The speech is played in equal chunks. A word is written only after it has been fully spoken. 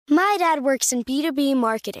My dad works in B2B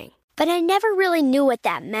marketing, but I never really knew what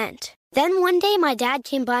that meant. Then one day, my dad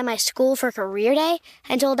came by my school for career day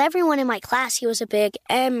and told everyone in my class he was a big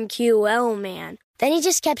MQL man. Then he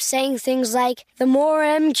just kept saying things like, the more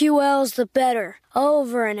MQLs, the better,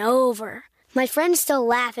 over and over. My friends still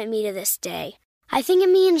laugh at me to this day. I think it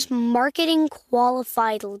means Marketing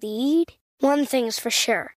Qualified Lead. One thing's for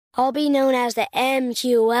sure, I'll be known as the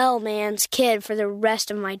MQL man's kid for the rest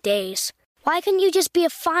of my days. Why couldn't you just be a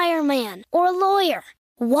fireman or a lawyer?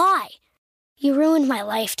 Why? You ruined my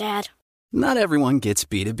life, Dad. Not everyone gets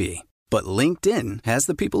B2B, but LinkedIn has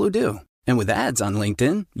the people who do. And with ads on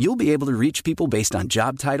LinkedIn, you'll be able to reach people based on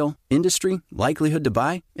job title, industry, likelihood to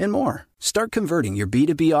buy, and more. Start converting your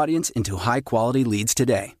B2B audience into high-quality leads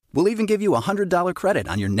today. We'll even give you a $100 credit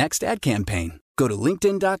on your next ad campaign. Go to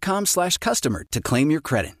linkedin.com/customer to claim your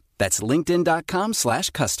credit. That's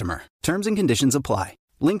linkedin.com/customer. Terms and conditions apply.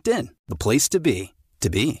 LinkedIn, the place to be, to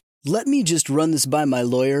be. "Let me just run this by my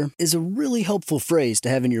lawyer" is a really helpful phrase to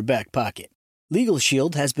have in your back pocket. Legal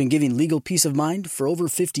Shield has been giving legal peace of mind for over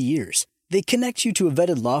 50 years. They connect you to a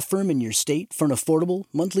vetted law firm in your state for an affordable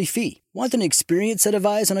monthly fee. Want an experienced set of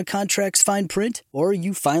eyes on a contract's fine print? Or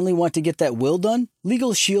you finally want to get that will done?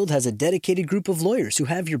 Legal Shield has a dedicated group of lawyers who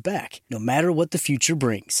have your back, no matter what the future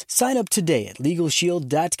brings. Sign up today at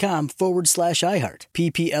LegalShield.com/iHeart.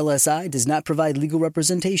 PPLSI does not provide legal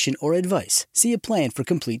representation or advice. See a plan for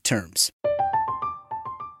complete terms.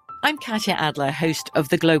 I'm Katya Adler, host of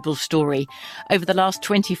The Global Story. Over the last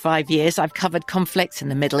 25 years, I've covered conflicts in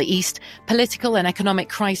the Middle East, political and economic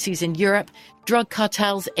crises in Europe, drug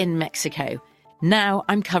cartels in Mexico. Now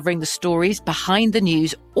I'm covering the stories behind the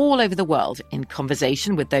news all over the world in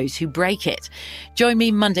conversation with those who break it. Join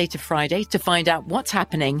me Monday to Friday to find out what's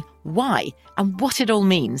happening, why, and what it all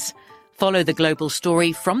means. Follow The Global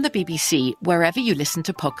Story from the BBC wherever you listen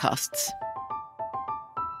to podcasts.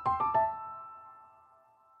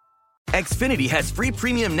 Xfinity has free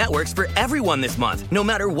premium networks for everyone this month, no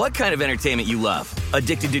matter what kind of entertainment you love.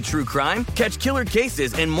 Addicted to true crime? Catch killer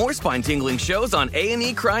cases and more spine-tingling shows on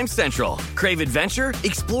A&E Crime Central. Crave adventure?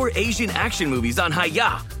 Explore Asian action movies on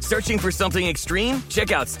Hayya. Searching for something extreme?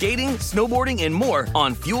 Check out skating, snowboarding, and more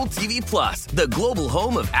on Fuel TV Plus, the global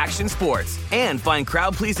home of action sports. And find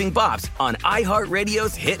crowd-pleasing bops on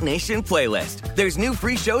iHeartRadio's Hit Nation playlist. There's new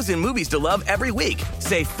free shows and movies to love every week.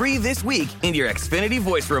 Say free this week in your Xfinity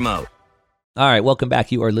voice remote. All right, welcome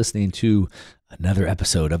back. You are listening to another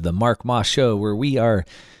episode of the Mark Moss Show, where we are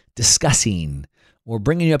discussing, we're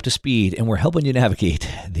bringing you up to speed, and we're helping you navigate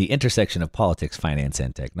the intersection of politics, finance,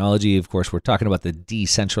 and technology. Of course, we're talking about the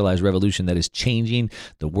decentralized revolution that is changing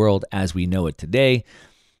the world as we know it today.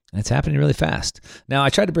 And it's happening really fast. Now, I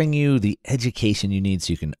try to bring you the education you need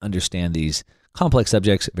so you can understand these complex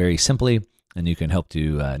subjects very simply, and you can help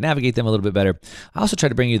to navigate them a little bit better. I also try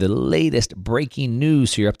to bring you the latest breaking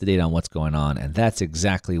news so you're up to date on what's going on, and that's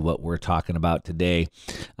exactly what we're talking about today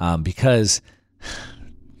because,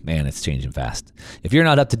 man, it's changing fast. If you're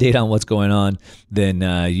not up to date on what's going on, then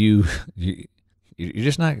you're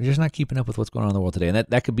just not keeping up with what's going on in the world today, and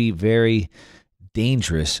that could be very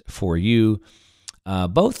dangerous for you,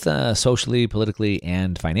 both socially, politically,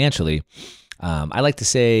 and financially. I like to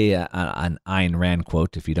say an Ayn Rand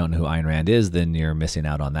quote. If you don't know who Ayn Rand is, then you're missing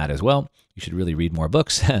out on that as well. You should really read more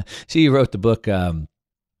books. She wrote the book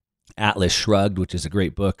Atlas Shrugged, which is a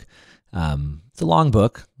great book. It's a long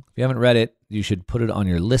book. If you haven't read it, you should put it on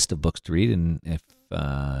your list of books to read. And if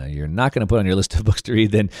you're not going to put on your list of books to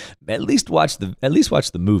read, then at least watch the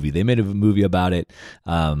movie. They made a movie about it.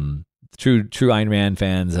 True Ayn Rand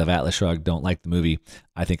fans of Atlas Shrugged don't like the movie.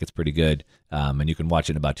 I think it's pretty good, and you can watch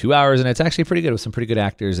it in about 2 hours, and it's actually pretty good with some pretty good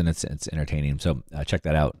actors, and it's entertaining. So check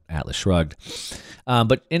that out, Atlas Shrugged.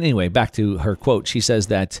 But anyway, back to her quote. She says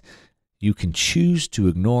that you can choose to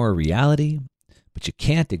ignore reality, but you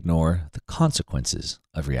can't ignore the consequences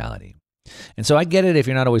of reality. And so I get it if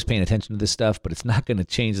you're not always paying attention to this stuff, but it's not going to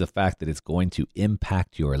change the fact that it's going to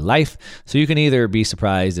impact your life. So you can either be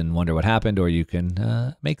surprised and wonder what happened, or you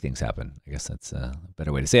can make things happen. I guess that's a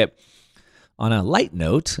better way to say it. On a light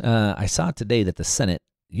note, I saw today that the Senate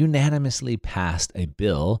unanimously passed a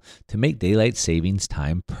bill to make daylight savings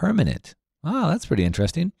time permanent. Wow, that's pretty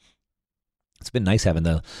interesting. It's been nice having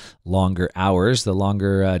the longer hours, the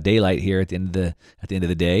longer daylight here at the end of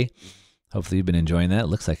the day. Hopefully you've been enjoying that. It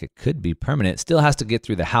looks like it could be permanent. Still has to get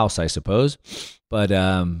through the House, I suppose. But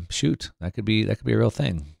shoot, that could be a real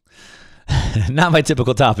thing. Not my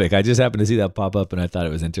typical topic. I just happened to see that pop up, and I thought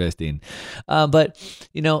it was interesting. But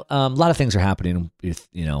a lot of things are happening with,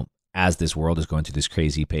 as this world is going through this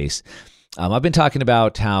crazy pace. I've been talking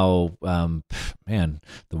about how, the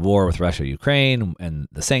war with Russia, Ukraine, and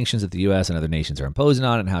the sanctions that the U.S. and other nations are imposing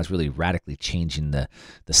on it, and how it's really radically changing the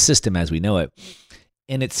system as we know it.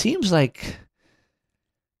 And it seems like,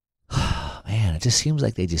 it just seems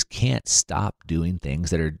like they just can't stop doing things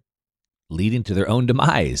that are leading to their own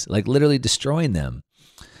demise, like literally destroying them.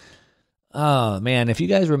 Oh, man, if you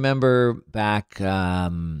guys remember back there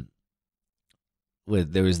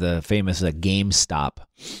was the famous GameStop,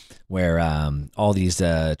 where all these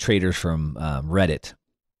traders from Reddit,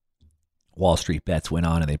 Wall Street Bets, went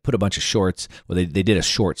on and they put a bunch of shorts. Well, they did a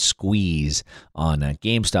short squeeze on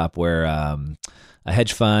GameStop where a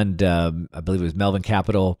hedge fund, I believe it was Melvin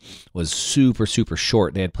Capital, was super, super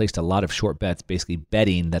short. They had placed a lot of short bets, basically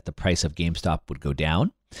betting that the price of GameStop would go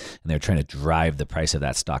down. And they're trying to drive the price of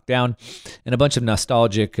that stock down. And a bunch of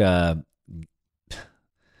nostalgic, I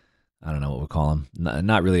don't know what we'll call them.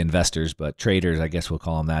 Not really investors, but traders, I guess we'll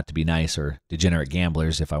call them that to be nice, or degenerate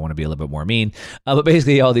gamblers if I want to be a little bit more mean. But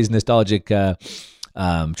basically all these nostalgic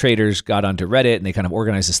traders got onto Reddit, and they kind of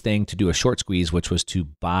organized this thing to do a short squeeze, which was to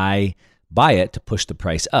buy it to push the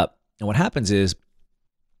price up. And what happens is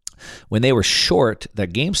when they were short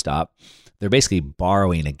that GameStop, they're basically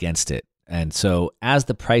borrowing against it. And so as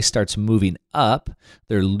the price starts moving up,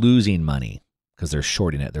 they're losing money because they're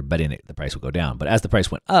shorting it. They're betting the price will go down. But as the price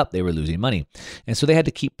went up, they were losing money. And so they had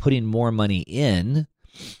to keep putting more money in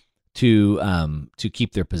to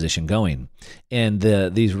keep their position going. And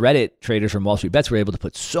these Reddit traders from Wall Street Bets were able to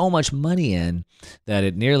put so much money in that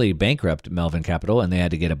it nearly bankrupted Melvin Capital, and they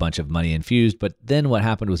had to get a bunch of money infused. But then what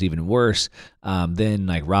happened was even worse. Then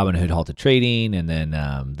like Robinhood halted trading, and then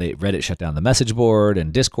Reddit shut down the message board,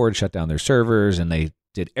 and Discord shut down their servers, and they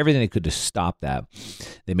did everything they could to stop that.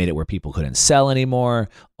 They made it where people couldn't sell anymore.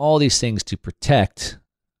 All these things to protect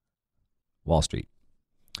Wall Street.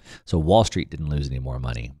 So Wall Street didn't lose any more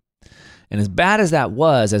money. And as bad as that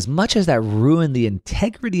was, as much as that ruined the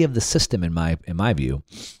integrity of the system, in my view,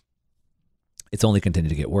 it's only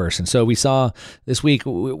continued to get worse. And so we saw this week,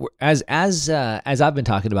 as I've been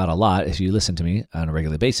talking about a lot, if you listen to me on a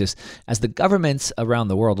regular basis, as the governments around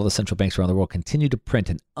the world, all the central banks around the world, continue to print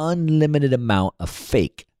an unlimited amount of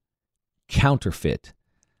fake, counterfeit,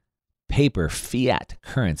 paper, fiat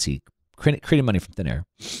currency, creating money from thin air.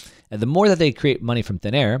 And the more that they create money from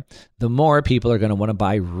thin air, the more people are going to want to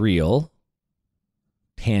buy real,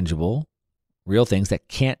 tangible, real things that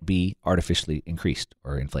can't be artificially increased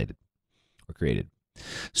or inflated or created.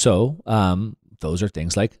 So those are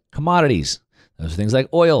things like commodities. Those are things like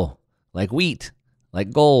oil, like wheat,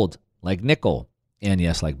 like gold, like nickel, and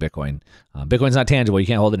yes, like Bitcoin. Bitcoin's not tangible. You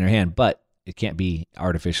can't hold it in your hand, but it can't be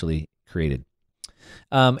artificially created.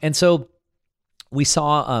 And so we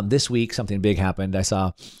saw this week something big happened. I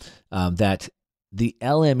saw that the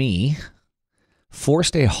LME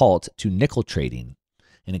forced a halt to nickel trading,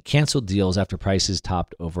 and it canceled deals after prices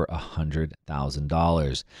topped over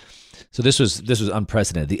 $100,000. So this was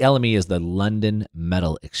unprecedented. The LME is the London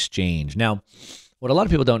Metal Exchange. Now, what a lot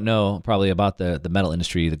of people don't know probably about the metal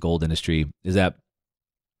industry, the gold industry, is that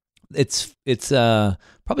it's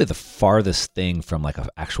probably the farthest thing from like an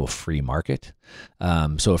actual free market.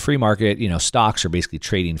 So a free market, stocks are basically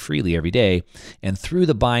trading freely every day, and through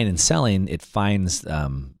the buying and selling, it finds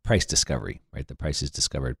price discovery, right? The price is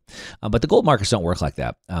discovered. But the gold markets don't work like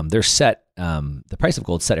that. They're set. The price of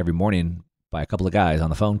gold is set every morning by a couple of guys on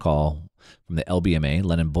the phone call from the LBMA,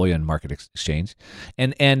 London Bullion Market Exchange,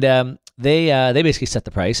 and they basically set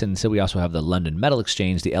the price. And so we also have the London Metal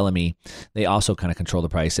Exchange, the LME. They also kind of control the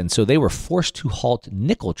price. And so they were forced to halt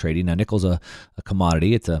nickel trading. Now, nickel's a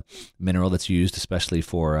commodity. It's a mineral that's used especially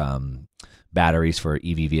for batteries for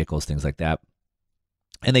EV vehicles, things like that.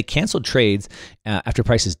 And they canceled trades after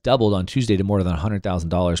prices doubled on Tuesday to more than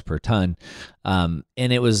 $100,000 per ton. And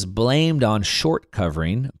it was blamed on short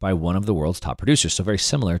covering by one of the world's top producers. So very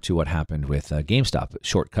similar to what happened with GameStop,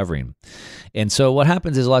 short covering. And so what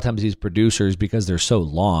happens is a lot of times these producers, because they're so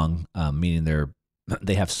long, meaning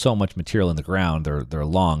they have so much material in the ground, they're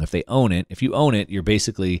long. If you own it, you're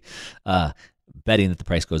basically betting that the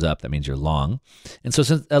price goes up. That means you're long. And so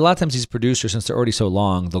since a lot of times these producers, since they're already so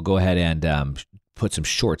long, they'll go ahead and put some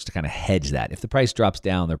shorts to kind of hedge that. If the price drops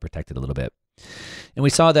down, they're protected a little bit. And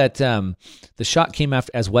we saw that the shot came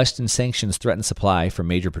after as Western sanctions threatened supply from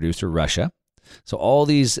major producer Russia. So all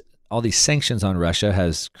these sanctions on Russia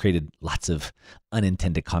has created lots of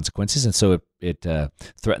unintended consequences, and so it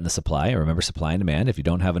threatened the supply. Remember, supply and demand. If you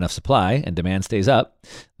don't have enough supply and demand stays up,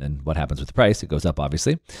 then what happens with the price? It goes up,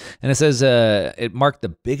 obviously. And it says it marked the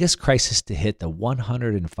biggest crisis to hit the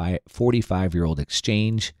 145-year-old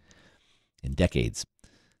exchange in decades.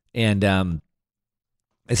 And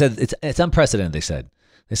it said it's unprecedented.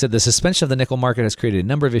 They They said the suspension of the nickel market has created a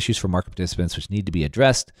number of issues for market participants which need to be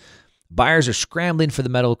addressed. Buyers are scrambling for the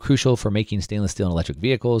metal crucial for making stainless steel and electric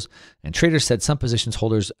vehicles. And traders said some positions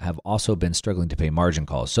holders have also been struggling to pay margin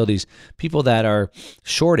calls. So these people that are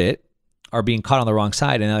short it are being caught on the wrong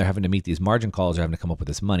side, and now they're having to meet these margin calls or having to come up with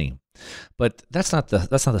this money. But that's not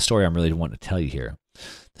the story I'm really wanting to tell you here.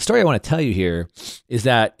 The story I want to tell you here is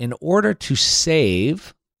that in order to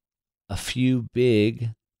save a few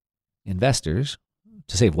big investors,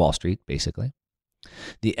 to save Wall Street, basically,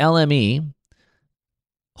 the LME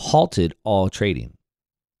halted all trading.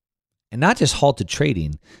 And not just halted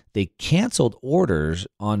trading, they canceled orders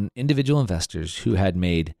on individual investors who had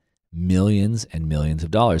made millions and millions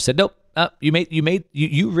of dollars. Said, nope,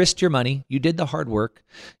 you risked your money. You did the hard work.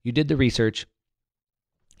 You did the research.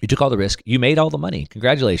 You took all the risk. You made all the money.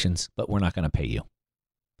 Congratulations, but we're not going to pay you.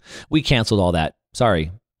 We canceled all that.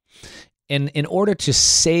 Sorry. And in order to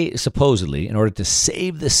save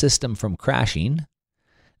the system from crashing,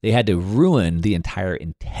 they had to ruin the entire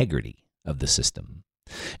integrity of the system.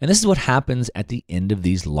 And this is what happens at the end of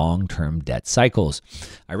these long-term debt cycles.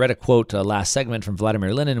 I read a quote last segment from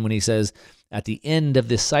Vladimir Lenin when he says, at the end of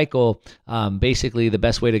this cycle, basically the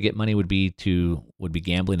best way to get money would be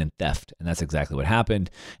gambling and theft. And that's exactly what happened.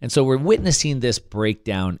 And so we're witnessing this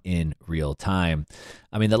breakdown in real time.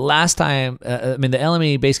 I mean, the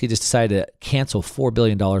LME basically just decided to cancel $4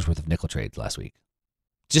 billion worth of nickel trades last week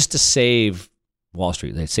just to save Wall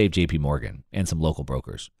Street. They saved JP Morgan and some local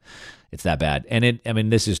brokers. It's that bad.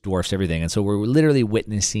 And this just dwarfs everything. And so we're literally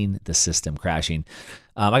witnessing the system crashing.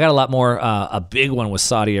 I got a lot more. A big one was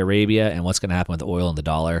Saudi Arabia and what's going to happen with oil and the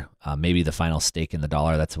dollar. Maybe the final stake in the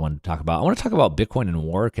dollar. That's the one to talk about. I want to talk about Bitcoin and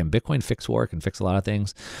war. Can Bitcoin fix war? Can fix a lot of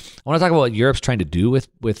things. I want to talk about what Europe's trying to do with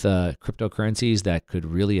cryptocurrencies that could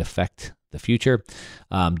really affect the future.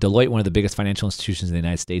 Deloitte, one of the biggest financial institutions in the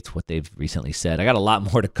United States, what they've recently said. I got a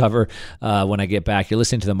lot more to cover when I get back. You're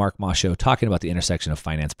listening to the Mark Moss Show, talking about the intersection of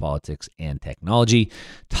finance, politics, and technology,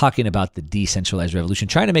 talking about the decentralized revolution,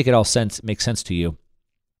 trying to make it all make sense to you.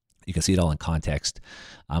 You can see it all in context.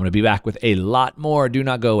 I'm going to be back with a lot more. Do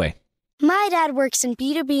not go away. My dad works in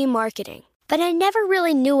B2B marketing, but I never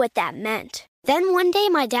really knew what that meant. Then one day,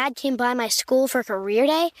 my dad came by my school for career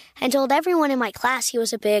day and told everyone in my class he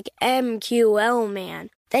was a big MQL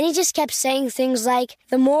man. Then he just kept saying things like,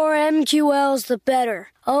 the more MQLs, the better,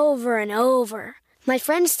 over and over. My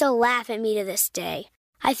friends still laugh at me to this day.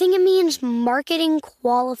 I think it means marketing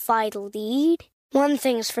qualified lead. One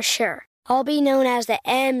thing's for sure. I'll be known as the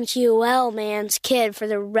MQL man's kid for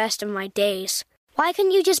the rest of my days. Why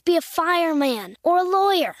couldn't you just be a fireman or a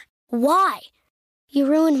lawyer? Why? You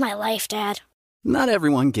ruined my life, Dad. Not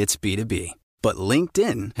everyone gets B2B, but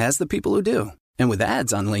LinkedIn has the people who do. And with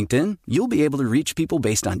ads on LinkedIn, you'll be able to reach people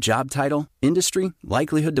based on job title, industry,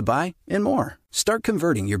 likelihood to buy, and more. Start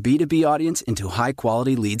converting your B2B audience into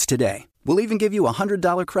high-quality leads today. We'll even give you a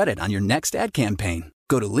 $100 credit on your next ad campaign.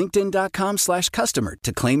 Go to linkedin.com/customer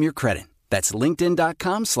to claim your credit. That's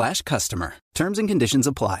linkedin.com/customer. Terms and conditions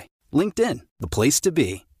apply. LinkedIn, the place to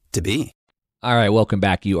be, to be. All right, welcome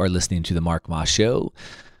back. You are listening to the Mark Moss Show,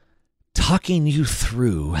 talking you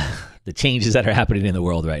through the changes that are happening in the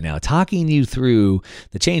world right now, talking you through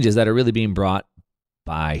the changes that are really being brought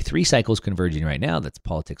by three cycles converging right now. That's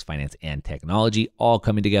politics, finance, and technology all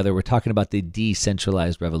coming together. We're talking about the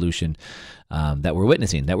decentralized revolution that we're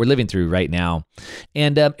witnessing, that we're living through right now.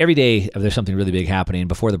 And every day there's something really big happening.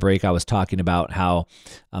 Before the break, I was talking about how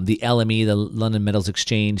the LME, the London Metals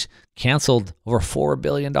Exchange, canceled over $4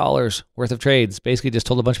 billion worth of trades. Basically just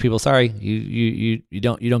told a bunch of people, sorry, you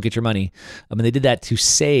don't get your money. I mean, they did that to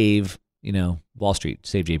save, Wall Street,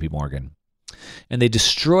 save JP Morgan. And they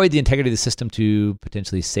destroyed the integrity of the system to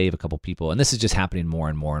potentially save a couple people. And this is just happening more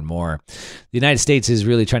and more and more. The United States is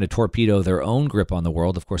really trying to torpedo their own grip on the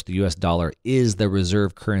world. Of course, the U.S. dollar is the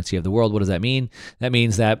reserve currency of the world. What does that mean? That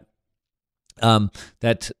means that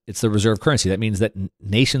it's the reserve currency. That means that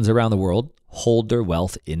nations around the world hold their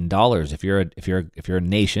wealth in dollars. If you're a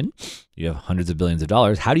nation, you have hundreds of billions of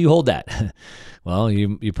dollars. How do you hold that? Well,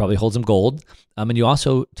 you probably hold some gold, and you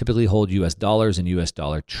also typically hold U.S. dollars and U.S.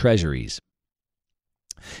 dollar treasuries.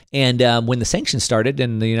 And when the sanctions started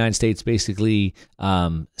and the United States basically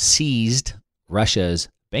seized Russia's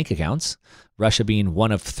bank accounts, Russia being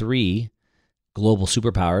one of three global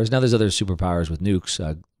superpowers. Now there's other superpowers with nukes.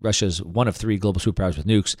 Russia's one of three global superpowers with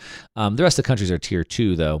nukes. The rest of the countries are tier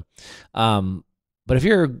 2, though. But if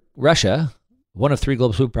you're Russia, one of three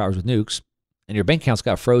global superpowers with nukes, and your bank accounts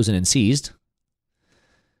got frozen and seized,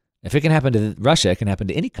 if it can happen to Russia, it can happen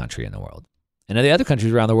to any country in the world. And the other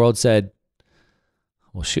countries around the world said,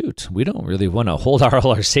 well, shoot, we don't really want to hold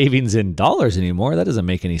all our savings in dollars anymore. That doesn't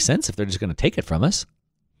make any sense if they're just going to take it from us.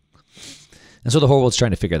 And so the whole world's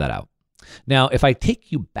trying to figure that out. Now, if I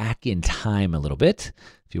take you back in time a little bit,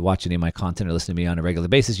 if you watch any of my content or listen to me on a regular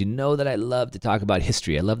basis, you know that I love to talk about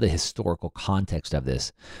history. I love the historical context of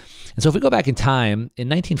this. And so if we go back in time, in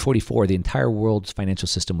 1944, the entire world's financial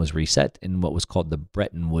system was reset in what was called the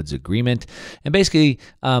Bretton Woods Agreement. And basically,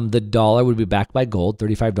 the dollar would be backed by gold.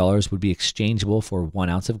 $35 would be exchangeable for 1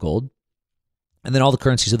 ounce of gold. And then all the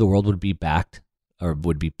currencies of the world would be backed or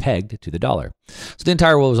would be pegged to the dollar. So the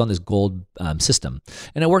entire world was on this gold system.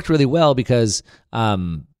 And it worked really well because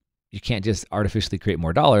you can't just artificially create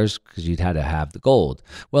more dollars because you'd had to have the gold.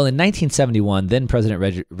 Well, in 1971, then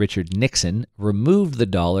President Richard Nixon removed the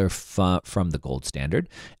dollar from the gold standard.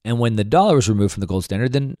 And when the dollar was removed from the gold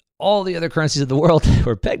standard, then all the other currencies of the world that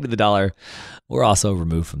were pegged to the dollar were also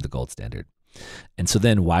removed from the gold standard. And so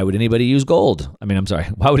then why would anybody use gold?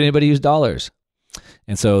 Why would anybody use dollars?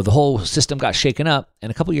 And so the whole system got shaken up,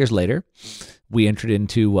 and a couple years later, we entered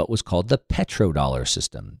into what was called the petrodollar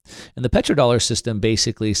system. And the petrodollar system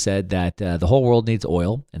basically said that the whole world needs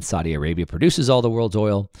oil, and Saudi Arabia produces all the world's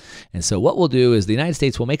oil. And so what we'll do is the United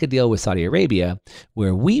States will make a deal with Saudi Arabia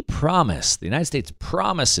where the United States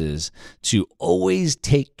promises to always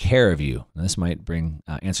take care of you. Now, this might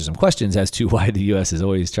answer some questions as to why the U.S. is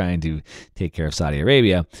always trying to take care of Saudi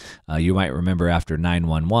Arabia. You might remember after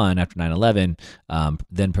 9/11, after 9/11,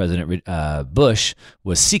 then President Bush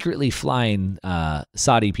was secretly flying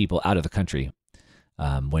Saudi people out of the country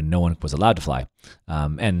when no one was allowed to fly.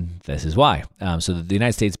 And this is why. So the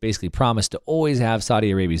United States basically promised to always have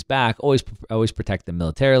Saudi Arabia's back, always protect them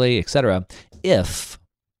militarily, etc., if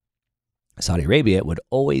Saudi Arabia would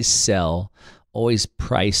always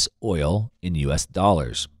price oil in U.S.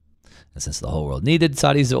 dollars. And since the whole world needed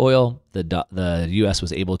Saudi's oil, the U.S.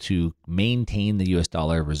 was able to maintain the U.S.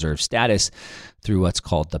 dollar reserve status through what's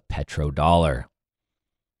called the petrodollar.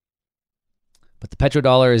 But the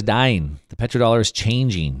petrodollar is dying. The petrodollar is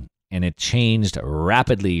changing, and it changed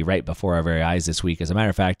rapidly right before our very eyes this week. As a matter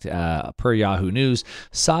of fact, per Yahoo News,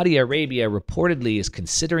 Saudi Arabia reportedly is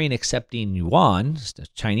considering accepting yuan,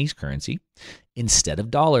 Chinese currency, instead of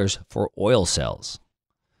dollars for oil sales.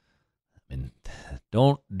 And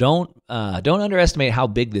don't underestimate how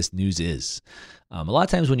big this news is. A lot of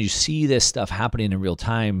times when you see this stuff happening in real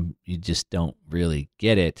time, you just don't really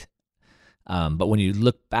get it. But when you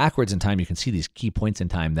look backwards in time, you can see these key points in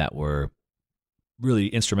time that were really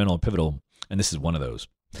instrumental and pivotal, and this is one of those.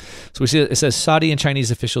 So we see it says Saudi and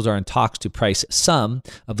Chinese officials are in talks to price some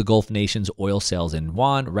of the Gulf nations' oil sales in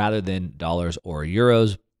yuan rather than dollars or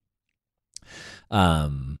euros.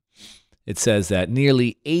 It says that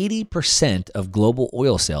nearly 80% of global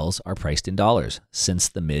oil sales are priced in dollars since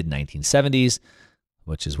the mid-1970s,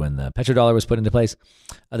 which is when the petrodollar was put into place.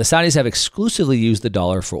 The Saudis have exclusively used the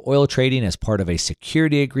dollar for oil trading as part of a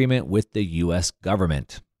security agreement with the U.S.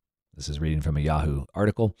 government. This is reading from a Yahoo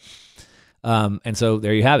article. And so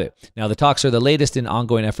there you have it. Now, the talks are the latest in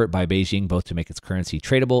ongoing effort by Beijing, both to make its currency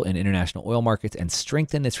tradable in international oil markets and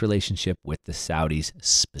strengthen its relationship with the Saudis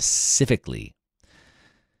specifically.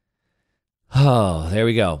 Oh, there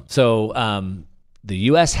we go. So the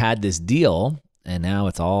U.S. had this deal, and now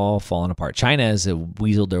it's all falling apart. China has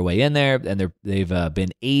weaseled their way in there, and they've been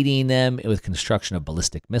aiding them with construction of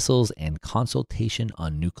ballistic missiles and consultation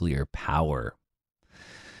on nuclear power.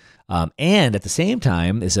 And at the same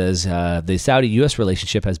time, it says the Saudi-U.S.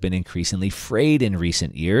 relationship has been increasingly frayed in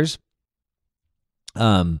recent years.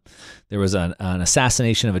 There was an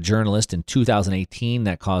assassination of a journalist in 2018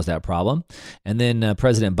 that caused that problem. And then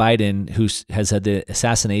President Biden, who has said the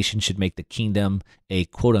assassination should make the kingdom a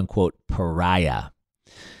quote-unquote pariah.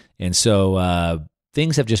 And so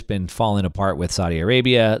things have just been falling apart with Saudi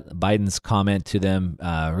Arabia. Biden's comment to them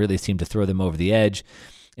really seemed to throw them over the edge.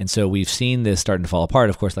 And so we've seen this starting to fall apart.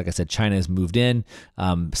 Of course, like I said, China has moved in.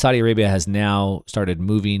 Saudi Arabia has now started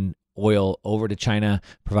moving oil over to China,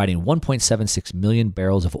 providing 1.76 million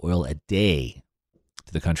barrels of oil a day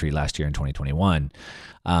to the country last year in 2021.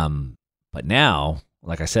 But now,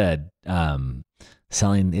 like I said,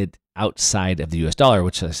 selling it outside of the U.S. dollar,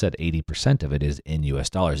 which I said 80% of it is in U.S.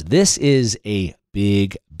 dollars. This is a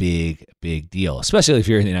big deal, especially if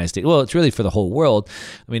you're in the United States. Well, it's really for the whole world.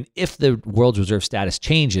 I mean, if the world's reserve status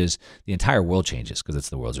changes, the entire world changes because it's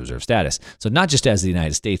the world's reserve status. So not just as the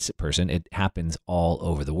United States person, it happens all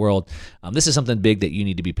over the world. This is something big that you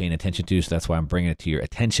need to be paying attention to, so that's why I'm bringing it to your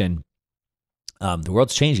attention. The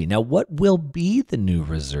world's changing. Now, what will be the new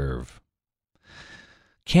reserve?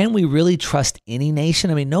 Can we really trust any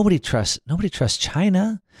nation? I mean, nobody trusts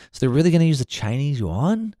China. So they're really going to use the Chinese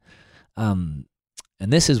yuan? And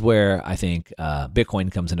And this is where I think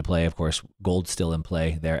Bitcoin comes into play. Of course, gold's still in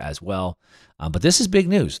play there as well. But this is big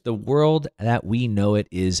news. The world that we know it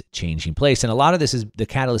is changing place. And a lot of this is, the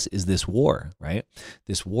catalyst is this war, right?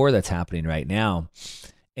 This war that's happening right now.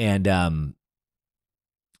 And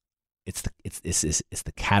it's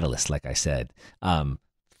the catalyst, like I said.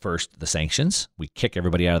 First, the sanctions. We kick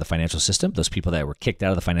everybody out of the financial system. Those people that were kicked out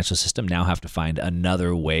of the financial system now have to find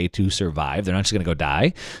another way to survive. They're not just going to go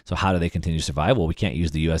die. So how do they continue to survive? Well, we can't use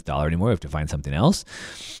the U.S. dollar anymore. We have to find something else.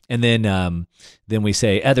 And then we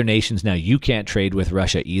say other nations, now you can't trade with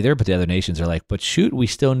Russia either. But the other nations are like, but shoot, we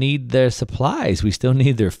still need their supplies. We still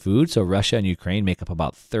need their food. So Russia and Ukraine make up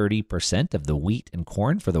about 30% of the wheat and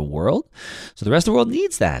corn for the world. So the rest of the world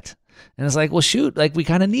needs that. And it's like, well, shoot, like we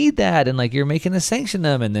kind of need that. And like, you're making us sanction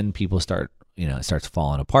them. And then people start, it starts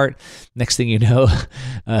falling apart. Next thing you know,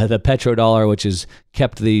 the petrodollar, which has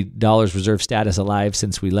kept the dollar's reserve status alive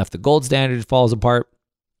since we left the gold standard, falls apart.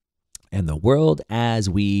 And the world as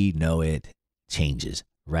we know it changes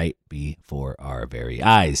right before our very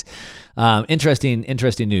eyes. Interesting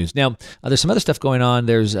news. Now, there's some other stuff going on.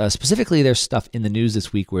 There's specifically stuff in the news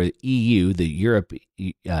this week where EU,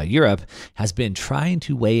 Europe has been trying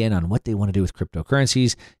to weigh in on what they want to do with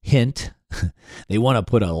cryptocurrencies. Hint, they want to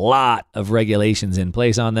put a lot of regulations in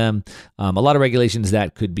place on them, a lot of regulations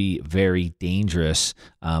that could be very dangerous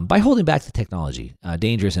by holding back the technology,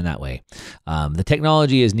 dangerous in that way. The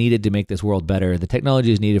technology is needed to make this world better. The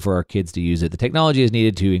technology is needed for our kids to use it. The technology is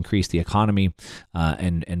needed to increase the economy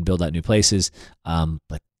and build out new places,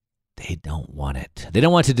 but they don't want it. They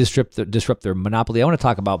don't want to disrupt their monopoly. I want to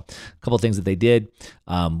talk about a couple of things that they did.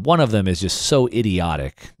 One of them is just so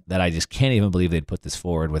idiotic that I just can't even believe they'd put this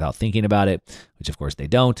forward without thinking about it, which of course they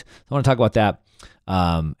don't. So I want to talk about that.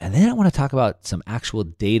 And then I want to talk about some actual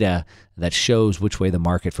data that shows which way the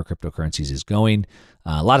market for cryptocurrencies is going.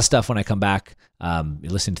 A lot of stuff when I come back. You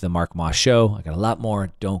listen to the Mark Moss Show. I got a lot more.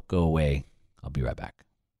 Don't go away. I'll be right back.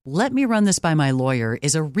 Let me run this by my lawyer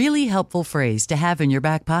is a really helpful phrase to have in your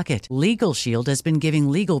back pocket. Legal Shield has been giving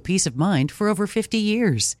legal peace of mind for over 50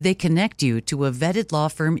 years. They connect you to a vetted law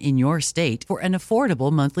firm in your state for an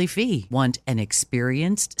affordable monthly fee. Want an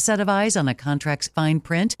experienced set of eyes on a contract's fine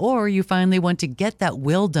print? Or you finally want to get that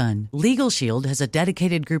will done? Legal Shield has a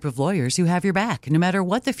dedicated group of lawyers who have your back, no matter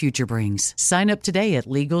what the future brings. Sign up today at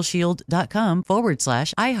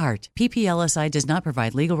LegalShield.com/iHeart. PPLSI does not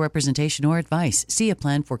provide legal representation or advice. See a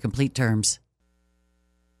plan for complete terms.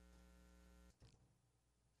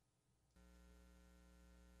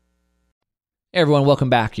 Hey everyone, welcome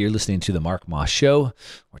back. You're listening to the Mark Moss Show.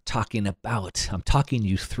 I'm talking you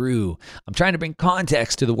through, I'm trying to bring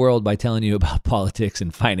context to the world by telling you about politics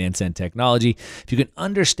and finance and technology. If you can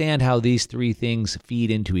understand how these three things feed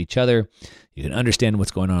into each other, you can understand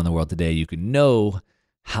what's going on in the world today. You can know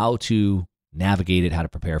how to navigate it, how to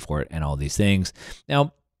prepare for it, and all these things.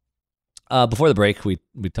 Now, before the break, we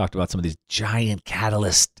talked about some of these giant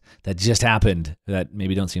catalysts that just happened that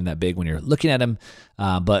maybe don't seem that big when you're looking at them.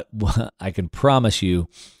 But I can promise you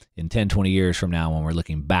in 10, 20 years from now, when we're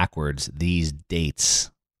looking backwards, these dates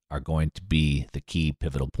are going to be the key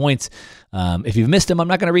pivotal points. If you've missed them, I'm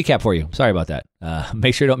not going to recap for you. Sorry about that.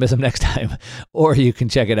 Make sure you don't miss them next time. Or you can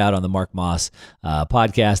check it out on the Mark Moss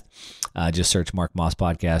podcast. Just search Mark Moss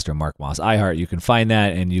Podcast or Mark Moss iHeart. You can find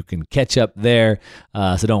that and you can catch up there.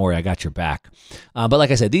 So don't worry, I got your back. But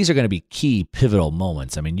like I said, these are going to be key pivotal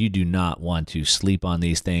moments. I mean, you do not want to sleep on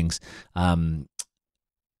these things. And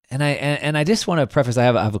I just want to preface, I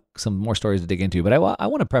have some more stories to dig into, but I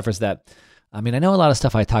want to preface that. I mean, I know a lot of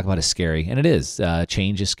stuff I talk about is scary, and it is.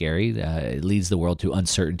 Change is scary. It leads the world to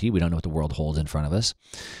uncertainty. We don't know what the world holds in front of us.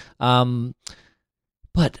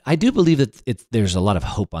 But I do believe that there's a lot of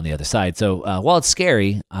hope on the other side. So while it's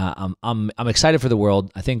scary, I'm excited for the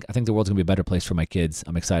world. I think the world's gonna be a better place for my kids.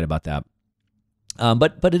 I'm excited about that.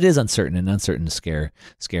 But it is uncertain, and uncertain is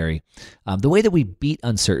scary. The way that we beat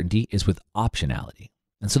uncertainty is with optionality.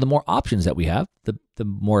 And so the more options that we have, the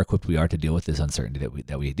more equipped we are to deal with this uncertainty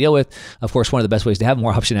that we deal with. Of course, one of the best ways to have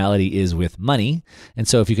more optionality is with money. And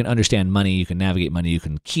so if you can understand money, you can navigate money, you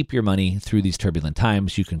can keep your money through these turbulent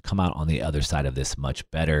times, you can come out on the other side of this much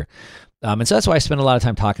better. And so that's why I spend a lot of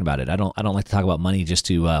time talking about it. I don't like to talk about money just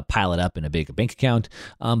to pile it up in a big bank account,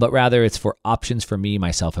 but rather it's for options for me,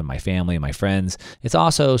 myself, and my family and my friends. It's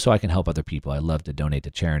also so I can help other people. I love to donate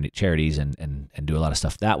to charities and do a lot of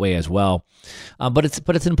stuff that way as well. But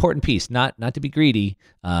it's an important piece, not to be greedy.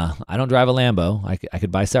 I don't drive a Lambo. I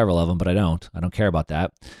could buy several of them, but I don't. I don't care about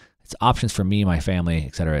that. It's options for me, my family,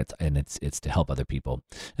 et cetera, and it's to help other people.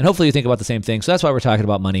 And hopefully you think about the same thing. So that's why we're talking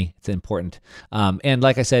about money. It's important. And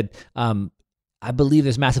like I said, I believe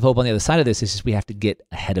there's massive hope on the other side of this. It's just we have to get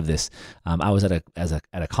ahead of this. I was at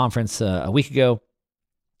a conference a week ago,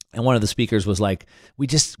 and one of the speakers was like, we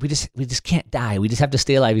just can't die. We just have to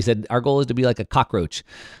stay alive. He said, our goal is to be like a cockroach.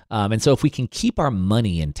 And so if we can keep our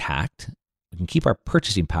money intact, we can keep our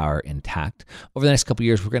purchasing power intact, over the next couple of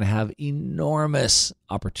years, we're going to have enormous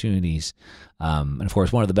opportunities. And of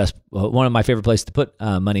course, one of my favorite places to put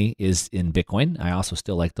money is in Bitcoin. I also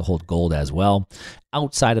still like to hold gold as well,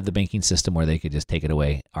 outside of the banking system where they could just take it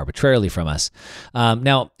away arbitrarily from us.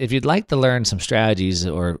 Now, if you'd like to learn some strategies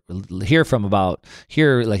or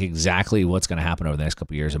hear like exactly what's going to happen over the next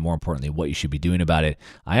couple of years, and more importantly, what you should be doing about it,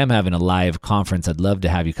 I am having a live conference. I'd love to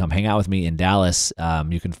have you come hang out with me in Dallas.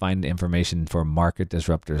 You can find information for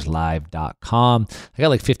marketdisruptorslive.com. I got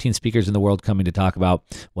like 15 speakers in the world coming to talk about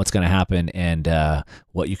what's going to happen and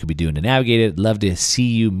what you could be doing to navigate it. Love to see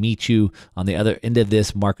you, meet you on the other end of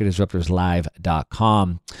this,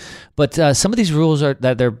 marketdisruptorslive.com. But some of these rules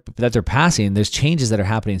that they're passing, there's changes that are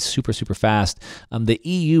happening super, super fast. The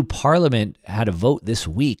EU Parliament had a vote this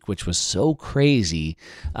week, which was so crazy.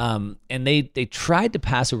 And they tried to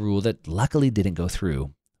pass a rule that luckily didn't go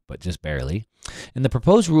through, but just barely. And the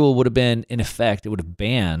proposed rule would have been, in effect, it would have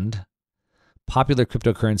banned popular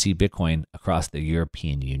cryptocurrency Bitcoin across the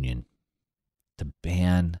European Union. To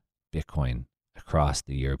ban Bitcoin across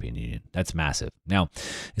the European Union. That's massive. Now,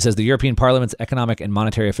 it says the European Parliament's Economic and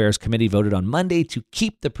Monetary Affairs Committee voted on Monday to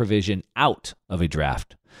keep the provision out of a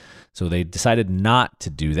draft. So they decided not to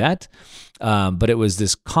do that. But it was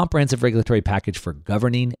this comprehensive regulatory package for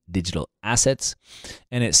governing digital assets,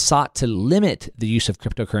 and it sought to limit the use of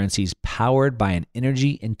cryptocurrencies powered by an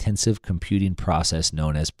energy-intensive computing process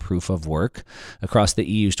known as proof of work across the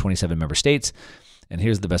EU's 27 member states. And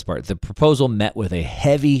here's the best part. The proposal met with a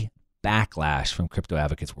heavy backlash from crypto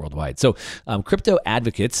advocates worldwide. So crypto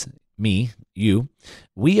advocates, me, you,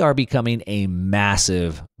 we are becoming a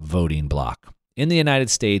massive voting bloc. In the United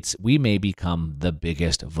States, we may become the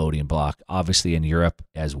biggest voting bloc, obviously in Europe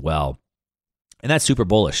as well. And that's super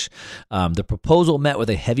bullish. The proposal met with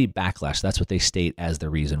a heavy backlash. That's what they state as the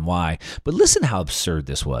reason why. But listen how absurd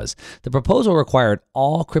this was. The proposal required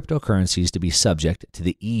all cryptocurrencies to be subject to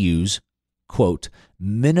the EU's, quote,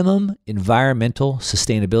 minimum environmental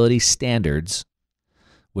sustainability standards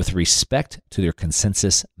with respect to their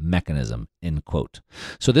consensus mechanism, end quote.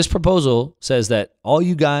 So this proposal says that all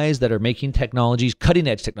you guys that are making technologies, cutting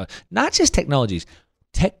edge technology, not just technologies,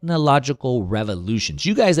 technological revolutions,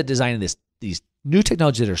 you guys that design these new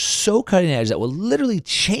technologies that are so cutting edge that will literally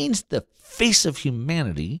change the face of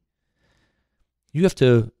humanity, you have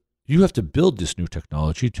to build this new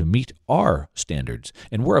technology to meet our standards.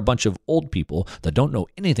 And we're a bunch of old people that don't know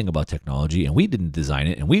anything about technology, and we didn't design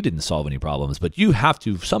it, and we didn't solve any problems, but you have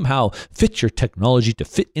to somehow fit your technology to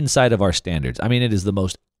fit inside of our standards. I mean, it is the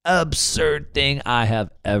most absurd thing I have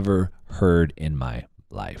ever heard in my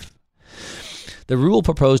life. The rule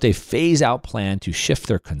proposed a phase-out plan to shift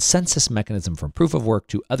their consensus mechanism from proof of work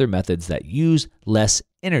to other methods that use less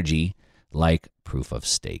energy, like proof of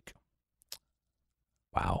stake.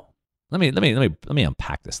 Wow. Let me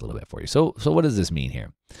unpack this a little bit for you. So what does this mean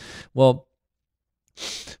here? Well,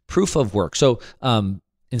 proof of work. So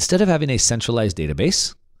instead of having a centralized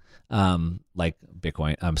database like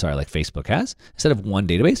Facebook has, instead of one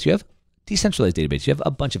database, you have decentralized database. You have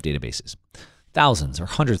a bunch of databases, thousands or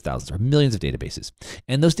hundreds of thousands or millions of databases.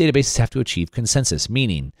 And those databases have to achieve consensus,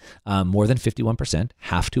 meaning more than 51%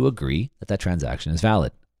 have to agree that transaction is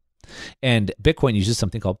valid. And Bitcoin uses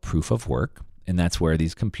something called proof of work. And that's where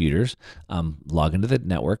these computers log into the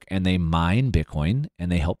network and they mine Bitcoin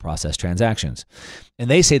and they help process transactions.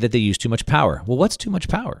 And they say that they use too much power. Well, what's too much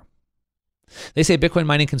power? They say Bitcoin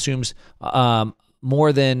mining consumes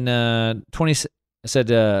more than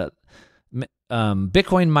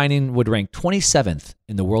Bitcoin mining would rank 27th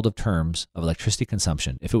in the world of terms of electricity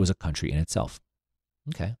consumption if it was a country in itself.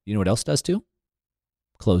 Okay. You know what else does too?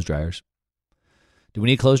 Clothes dryers. Do we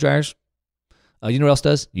need clothes dryers? You know what else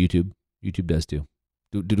does? YouTube. YouTube does too.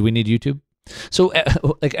 Do we need YouTube? So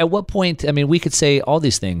at what point, I mean, we could say all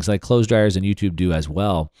these things like clothes dryers and YouTube do as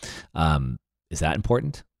well. Is that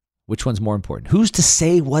important? Which one's more important? Who's to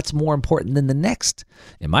say what's more important than the next?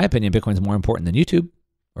 In my opinion, Bitcoin's more important than YouTube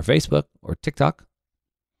or Facebook or TikTok.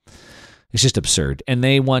 It's just absurd. And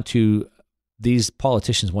these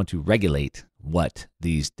politicians want to regulate what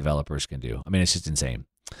these developers can do. I mean, it's just insane.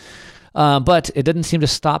 But it didn't seem to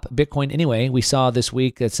stop Bitcoin anyway. We saw this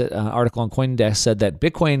week, it's an article on CoinDesk said that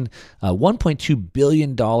Bitcoin, $1.2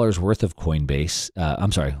 billion worth of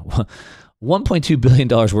 $1.2 billion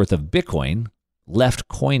worth of Bitcoin left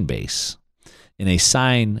Coinbase in a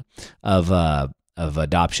sign of of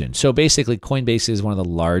adoption. So basically, Coinbase is one of the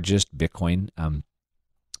largest Bitcoin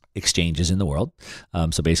exchanges in the world.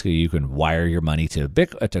 So basically, you can wire your money to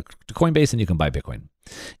Coinbase and you can buy Bitcoin.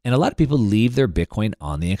 And a lot of people leave their Bitcoin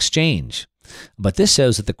on the exchange. But this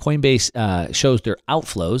shows that the Coinbase shows their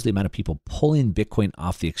outflows, the amount of people pulling Bitcoin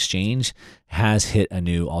off the exchange, has hit a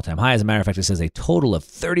new all-time high. As a matter of fact, it says a total of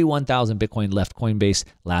 31,000 Bitcoin left Coinbase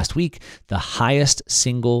last week, the highest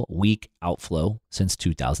single week outflow since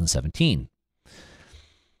 2017.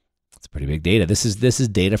 It's pretty big data. This is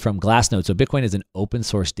data from Glassnode. So Bitcoin is an open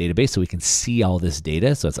source database, so we can see all this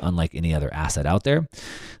data. So it's unlike any other asset out there.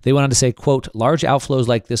 They went on to say, quote, large outflows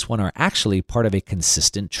like this one are actually part of a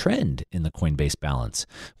consistent trend in the Coinbase balance,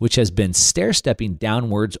 which has been stair-stepping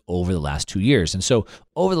downwards over the last 2 years. And so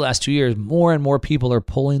over the last 2 years, more and more people are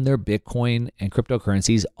pulling their Bitcoin and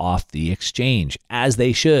cryptocurrencies off the exchange, as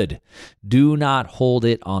they should. Do not hold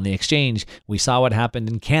it on the exchange. We saw what happened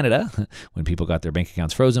in Canada when people got their bank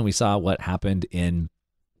accounts frozen. We saw what happened in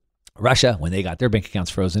Russia when they got their bank accounts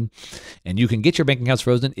frozen. And you can get your bank accounts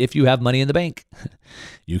frozen if you have money in the bank.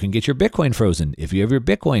 You can get your Bitcoin frozen if you have your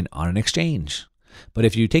Bitcoin on an exchange. But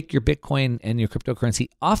if you take your Bitcoin and your cryptocurrency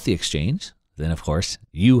off the exchange, then of course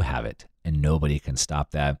you have it and nobody can stop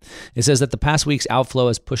that. It says that the past week's outflow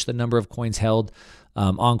has pushed the number of coins held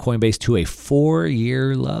on Coinbase to a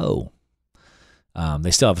 4-year low.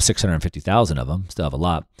 They still have 650,000 of them, still have a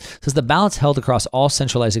lot. It says the balance held across all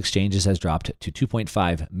centralized exchanges has dropped to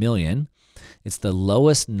 2.5 million. It's the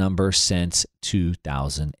lowest number since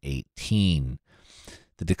 2018.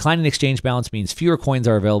 The declining exchange balance means fewer coins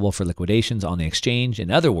are available for liquidations on the exchange.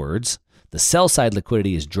 In other words, the sell side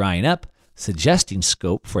liquidity is drying up, suggesting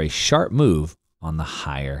scope for a sharp move on the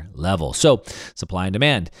higher level. So, supply and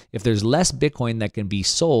demand. If there's less Bitcoin that can be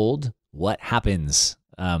sold, what happens?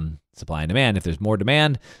 Supply and demand. If there's more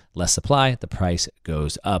demand, less supply, the price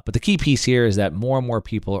goes up. But the key piece here is that more and more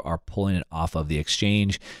people are pulling it off of the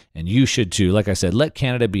exchange, and you should too. Like I said, let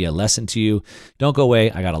Canada be a lesson to you. Don't go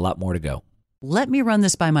away. I got a lot more to go. Let me run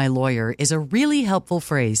this by my lawyer is a really helpful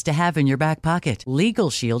phrase to have in your back pocket.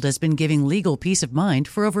 Legal Shield has been giving legal peace of mind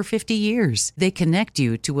for over 50 years. They connect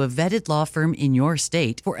you to a vetted law firm in your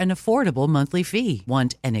state for an affordable monthly fee.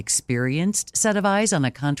 Want an experienced set of eyes on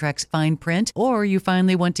a contract's fine print? Or you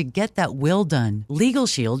finally want to get that will done? Legal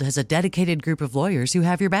Shield has a dedicated group of lawyers who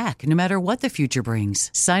have your back, no matter what the future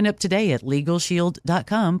brings. Sign up today at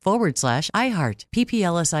LegalShield.com/iHeart.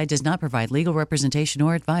 PPLSI does not provide legal representation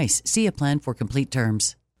or advice. See a plan for complete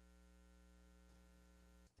terms.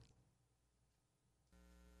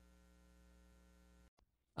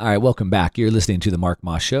 All right, welcome back. You're listening to the Mark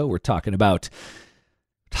Moss Show. We're talking about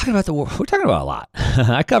the war. We're talking about a lot.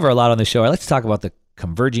 I cover a lot on the show. I like to talk about the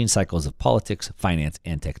converging cycles of politics, finance,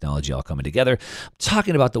 and technology all coming together. I'm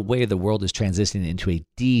talking about the way the world is transitioning into a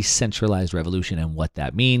decentralized revolution and what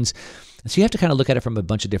that means. And so you have to kind of look at it from a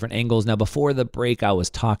bunch of different angles. Now, before the break, I was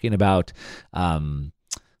talking about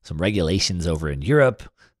some regulations over in Europe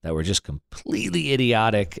that were just completely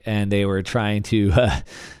idiotic, and they were trying to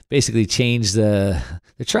basically they're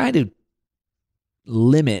trying to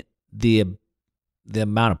limit the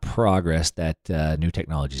amount of progress that new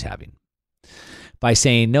technology is having by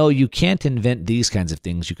saying, no, you can't invent these kinds of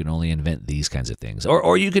things, you can only invent these kinds of things.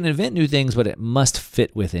 Or you can invent new things, but it must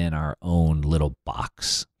fit within our own little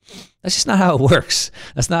box. That's just not how it works.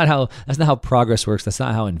 That's not how progress works. That's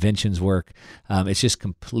not how inventions work. It's just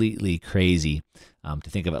completely crazy to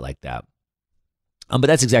think of it like that. But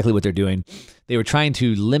that's exactly what they're doing. They were trying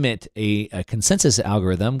to limit a consensus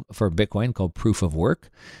algorithm for Bitcoin called proof of work,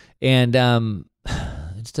 and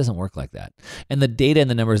it just doesn't work like that. And the data and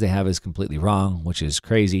the numbers they have is completely wrong, which is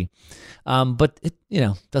crazy. But it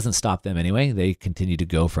doesn't stop them anyway. They continue to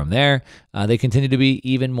go from there. They continue to be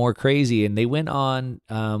even more crazy. And they went on.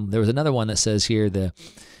 There was another one that says here the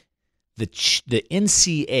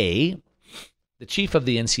NCA, the chief of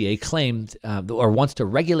the NCA claimed or wants to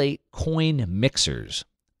regulate coin mixers.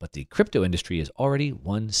 But the crypto industry is already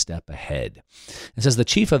one step ahead. It says the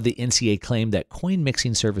chief of the NCA claimed that coin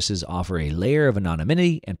mixing services offer a layer of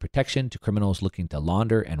anonymity and protection to criminals looking to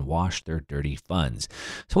launder and wash their dirty funds.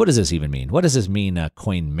 So what does this even mean? What does this mean,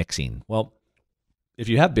 coin mixing? Well, if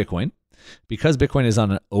you have Bitcoin, because Bitcoin is on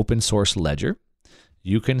an open source ledger,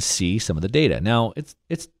 you can see some of the data. Now, it's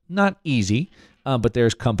not easy, but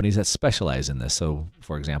there's companies that specialize in this. So,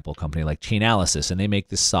 for example, a company like Chainalysis, and they make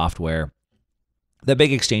this software that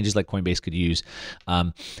big exchanges like Coinbase could use,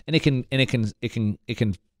 and it can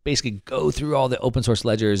basically go through all the open source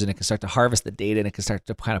ledgers, and it can start to harvest the data, and it can start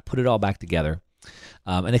to kind of put it all back together.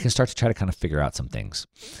 And they can start to try to kind of figure out some things.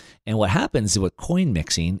 And what happens with coin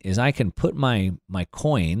mixing is I can put my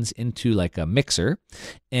coins into like a mixer,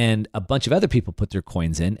 and a bunch of other people put their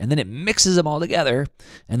coins in, and then it mixes them all together,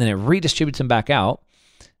 and then it redistributes them back out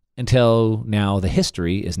until now the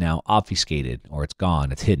history is now obfuscated, or it's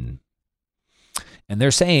gone, it's hidden. And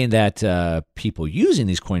they're saying that people using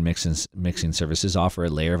these coin mixing services offer a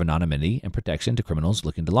layer of anonymity and protection to criminals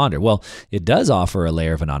looking to launder. Well, it does offer a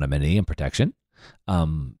layer of anonymity and protection.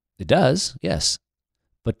 It does, yes.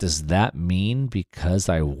 But does that mean because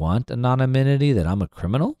I want anonymity that I'm a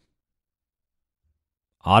criminal?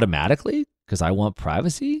 Automatically? Because I want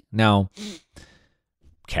privacy? Now,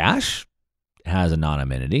 cash has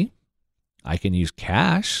anonymity. I can use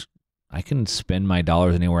cash. I can spend my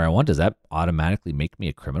dollars anywhere I want. Does that automatically make me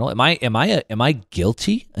a criminal? Am I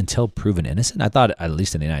guilty until proven innocent? I thought, at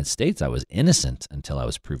least in the United States, I was innocent until I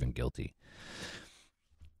was proven guilty.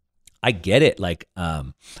 I get it. Like,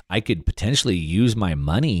 I could potentially use my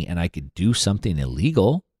money and I could do something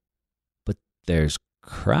illegal, but there's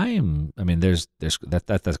crime. I mean, that's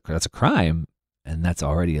a crime, and that's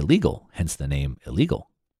already illegal. Hence the name illegal.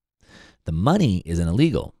 The money isn't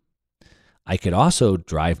illegal. I could also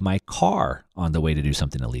drive my car on the way to do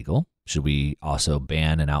something illegal. Should we also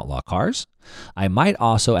ban and outlaw cars? I might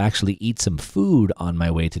also actually eat some food on my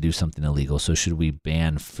way to do something illegal. So should we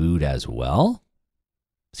ban food as well?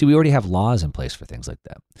 See, we already have laws in place for things like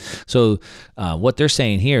that. So what they're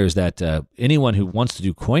saying here is that anyone who wants to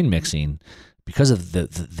do coin mixing, because of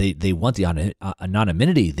they want the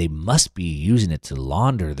anonymity, they must be using it to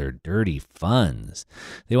launder their dirty funds.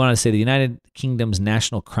 They want to say the United Kingdom's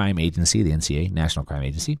National Crime Agency, the NCA, National Crime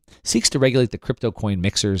Agency, seeks to regulate the crypto coin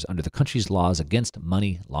mixers under the country's laws against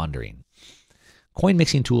money laundering. Coin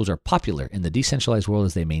mixing tools are popular in the decentralized world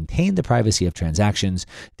as they maintain the privacy of transactions.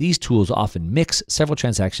 These tools often mix several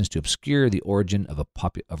transactions to obscure the origin of a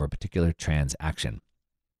particular transaction.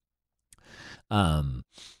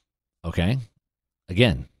 Okay.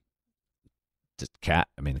 Again, cash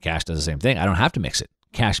does the same thing. I don't have to mix it.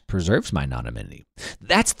 Cash preserves my anonymity.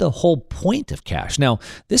 That's the whole point of cash. Now,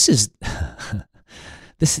 this is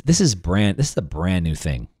a brand new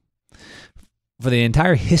thing. For the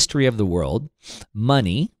entire history of the world,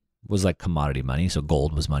 money was like commodity money. So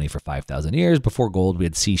gold was money for 5,000 years. Before gold, we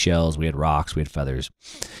had seashells, we had rocks, we had feathers.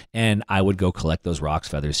 And I would go collect those rocks,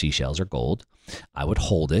 feathers, seashells, or gold. I would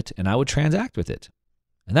hold it, and I would transact with it.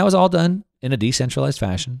 And that was all done in a decentralized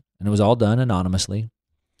fashion, and it was all done anonymously,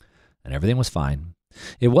 and everything was fine.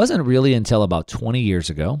 It wasn't really until about 20 years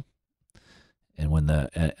ago, and when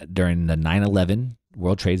during the 9/11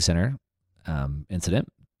 World Trade Center incident,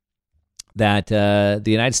 that the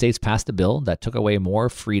United States passed a bill that took away more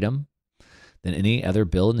freedom than any other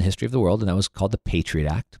bill in the history of the world, and that was called the Patriot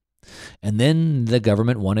Act. And then the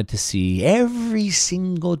government wanted to see every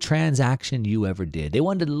single transaction you ever did. They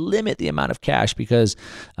wanted to limit the amount of cash because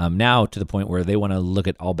now to the point where they want to look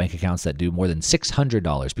at all bank accounts that do more than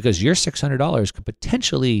 $600, because your $600 could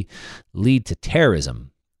potentially lead to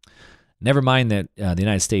terrorism. Never mind that the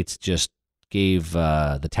United States just gave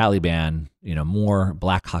the Taliban, more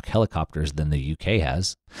Black Hawk helicopters than the UK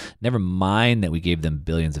has. Never mind that we gave them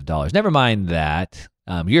billions of dollars. Never mind that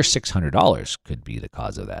your $600 could be the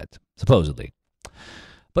cause of that, supposedly.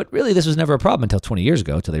 But really, this was never a problem until 20 years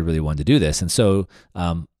ago, until they really wanted to do this. And so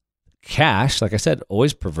cash, like I said,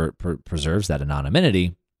 always preserves that anonymity.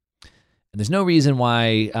 And there's no reason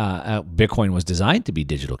why Bitcoin was designed to be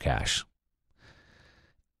digital cash.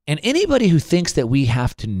 And anybody who thinks that we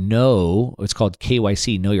have to know, it's called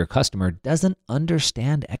KYC, know your customer, doesn't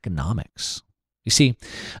understand economics. You see,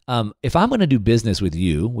 if I'm going to do business with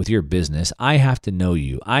you, with your business, I have to know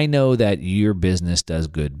you. I know that your business does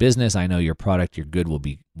good business. I know your product, your good it'll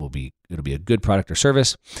be a good product or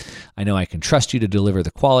service. I know I can trust you to deliver the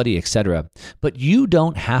quality, etc. But you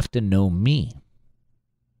don't have to know me.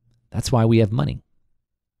 That's why we have money.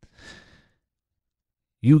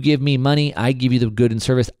 You give me money, I give you the good and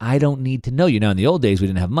service. I don't need to know you. Now, in the old days, we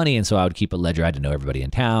didn't have money, and so I would keep a ledger. I had to know everybody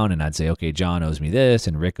in town, and I'd say, okay, John owes me this,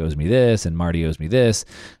 and Rick owes me this, and Marty owes me this.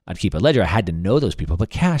 I'd keep a ledger. I had to know those people,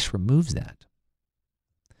 but cash removes that.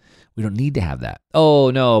 We don't need to have that.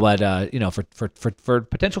 Oh, no, but, for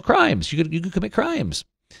potential crimes, you could commit crimes.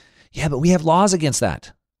 Yeah, but we have laws against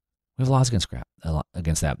that. We have laws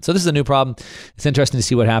against that. So this is a new problem. It's interesting to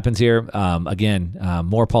see what happens here. Again,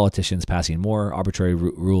 more politicians passing more arbitrary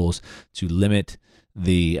rules to limit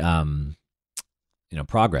the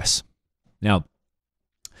progress. Now,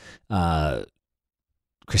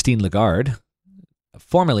 Christine Lagarde,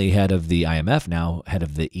 formerly head of the IMF, now head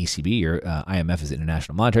of the ECB, or IMF is the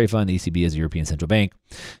International Monetary Fund, the ECB is the European Central Bank.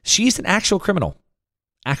 She's an actual criminal.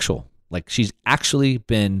 Actual. Like she's actually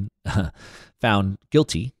been found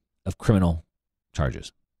guilty of criminal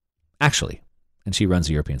charges. Actually. And she runs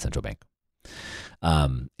the European Central Bank.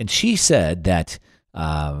 And she said that,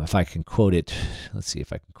 if I can quote it, let's see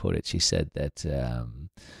if I can quote it. She said that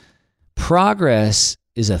progress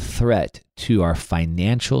is a threat to our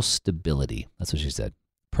financial stability. That's what she said.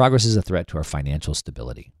 Progress is a threat to our financial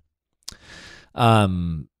stability.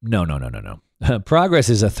 No. Progress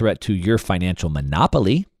is a threat to your financial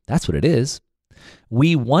monopoly. That's what it is.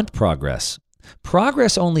 We want progress.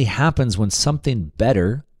 Progress only happens when something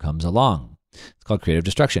better comes along. It's called creative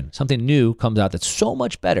destruction. Something new comes out that's so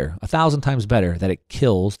much better, 1,000 times better, that it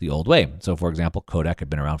kills the old way. So, for example, Kodak had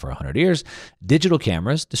been around for 100 years. Digital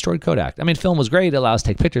cameras destroyed Kodak. I mean, film was great. It allows us to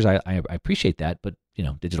take pictures. I appreciate that. But,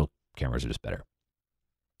 digital cameras are just better.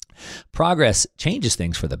 Progress changes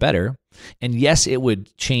things for the better. And yes, it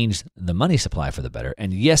would change the money supply for the better.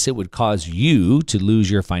 And yes, it would cause you to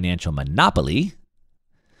lose your financial monopoly.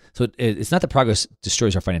 So it's not that progress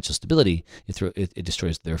destroys our financial stability. It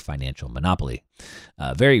destroys their financial monopoly.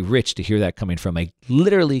 Very rich to hear that coming from a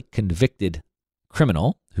literally convicted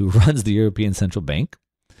criminal who runs the European Central Bank,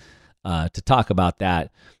 to talk about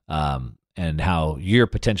that and how your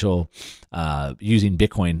potential using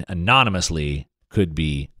Bitcoin anonymously could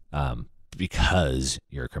be because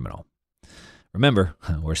you're a criminal. Remember,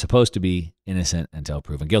 we're supposed to be innocent until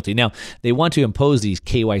proven guilty. Now, they want to impose these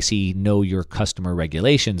KYC, know your customer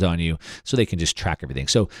regulations on you so they can just track everything.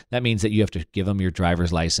 So that means that you have to give them your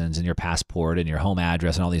driver's license and your passport and your home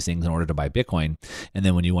address and all these things in order to buy Bitcoin. And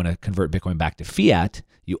then when you want to convert Bitcoin back to fiat,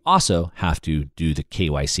 you also have to do the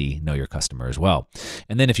KYC, know your customer as well.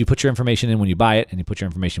 And then if you put your information in when you buy it and you put your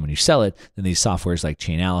information when you sell it, then these softwares like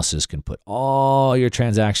Chainalysis can put all your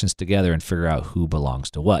transactions together and figure out who belongs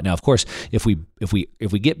to what. Now, of course, if we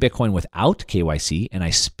get Bitcoin without KYC and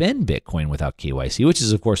I spend Bitcoin without KYC, which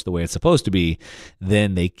is of course the way it's supposed to be,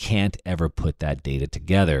 then they can't ever put that data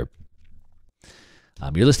together.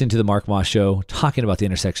 You're listening to The Mark Moss Show, talking about the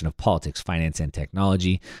intersection of politics, finance, and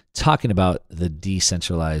technology, talking about the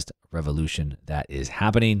decentralized revolution that is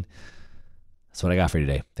happening. That's what I got for you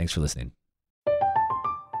today. Thanks for listening.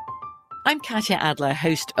 I'm Katya Adler,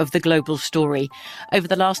 host of The Global Story. Over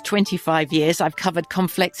the last 25 years, I've covered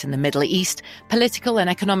conflicts in the Middle East, political and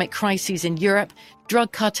economic crises in Europe,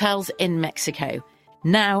 drug cartels in Mexico.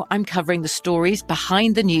 Now I'm covering the stories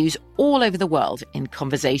behind the news all over the world in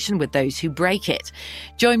conversation with those who break it.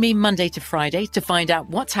 Join me Monday to Friday to find out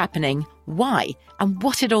what's happening, why, and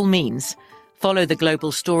what it all means. Follow The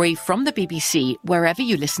Global Story from the BBC wherever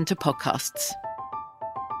you listen to podcasts.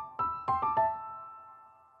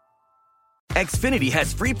 Xfinity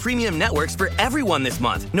has free premium networks for everyone this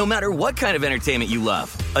month, no matter what kind of entertainment you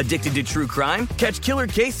love. Addicted to true crime? Catch killer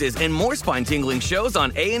cases and more spine-tingling shows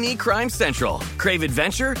on A&E Crime Central. Crave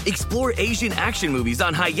adventure? Explore Asian action movies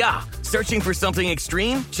on Hi-YAH. Searching for something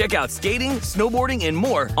extreme? Check out skating, snowboarding, and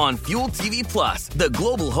more on Fuel TV Plus, the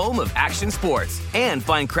global home of action sports. And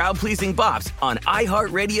find crowd-pleasing bops on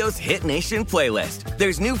iHeartRadio's Hit Nation playlist.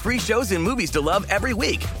 There's new free shows and movies to love every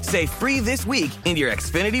week. Say free this week in your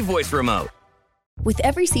Xfinity voice remote. With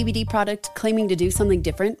every CBD product claiming to do something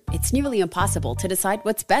different, it's nearly impossible to decide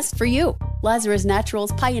what's best for you. Lazarus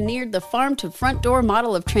Naturals pioneered the farm-to-front-door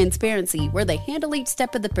model of transparency, where they handle each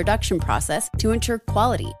step of the production process to ensure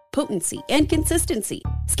quality, potency, and consistency.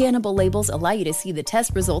 Scannable labels allow you to see the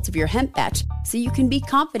test results of your hemp batch, so you can be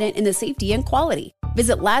confident in the safety and quality.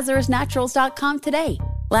 Visit LazarusNaturals.com today.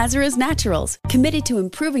 Lazarus Naturals, committed to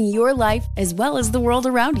improving your life as well as the world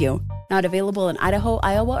around you. Not available in Idaho,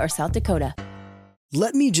 Iowa, or South Dakota.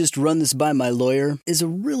 "Let me just run this by my lawyer" is a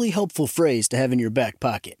really helpful phrase to have in your back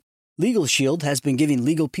pocket. Legal Shield has been giving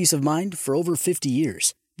legal peace of mind for over 50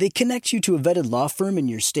 years. They connect you to a vetted law firm in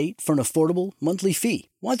your state for an affordable monthly fee.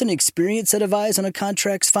 Want an experienced set of eyes on a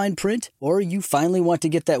contract's fine print? Or you finally want to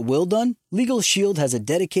get that will done? Legal Shield has a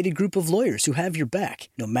dedicated group of lawyers who have your back,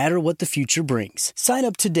 no matter what the future brings. Sign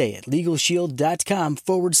up today at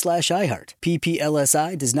LegalShield.com/iHeart.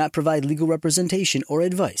 PPLSI does not provide legal representation or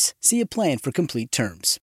advice. See a plan for complete terms.